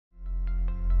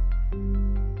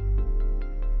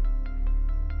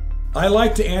I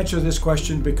like to answer this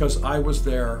question because I was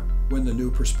there when the New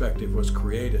Perspective was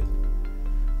created.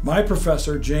 My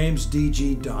professor, James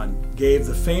D.G. Dunn, gave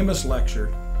the famous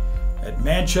lecture at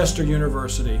Manchester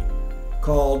University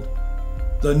called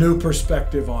The New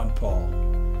Perspective on Paul.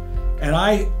 And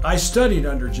I studied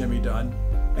under Jimmy Dunn,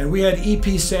 and we had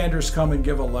E.P. Sanders come and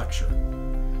give a lecture.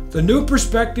 The New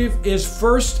Perspective is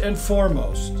first and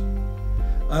foremost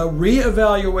a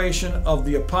reevaluation of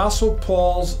the Apostle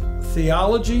Paul's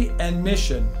theology and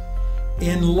mission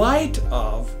in light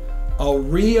of a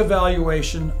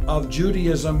reevaluation of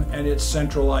Judaism and its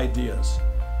central ideas.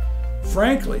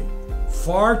 Frankly,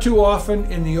 far too often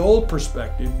in the old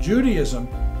perspective, Judaism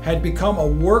had become a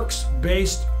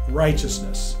works-based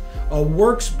righteousness, a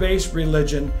works-based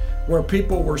religion where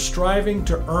people were striving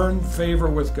to earn favor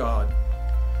with God.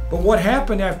 But what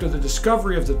happened after the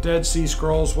discovery of the Dead Sea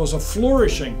Scrolls was a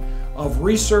flourishing of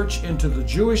research into the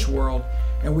Jewish world,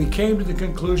 and we came to the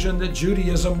conclusion that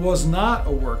Judaism was not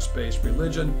a works-based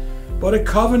religion, but a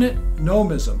covenant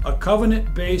nomism, a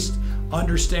covenant-based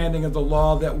understanding of the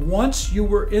law that once you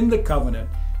were in the covenant,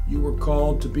 you were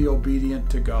called to be obedient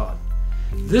to God.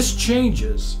 This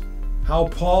changes how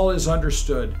Paul is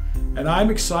understood, and I'm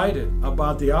excited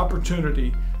about the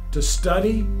opportunity to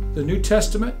study the New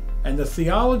Testament and the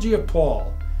theology of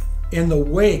Paul in the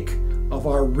wake of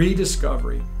our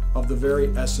rediscovery of the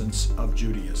very essence of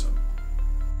Judaism.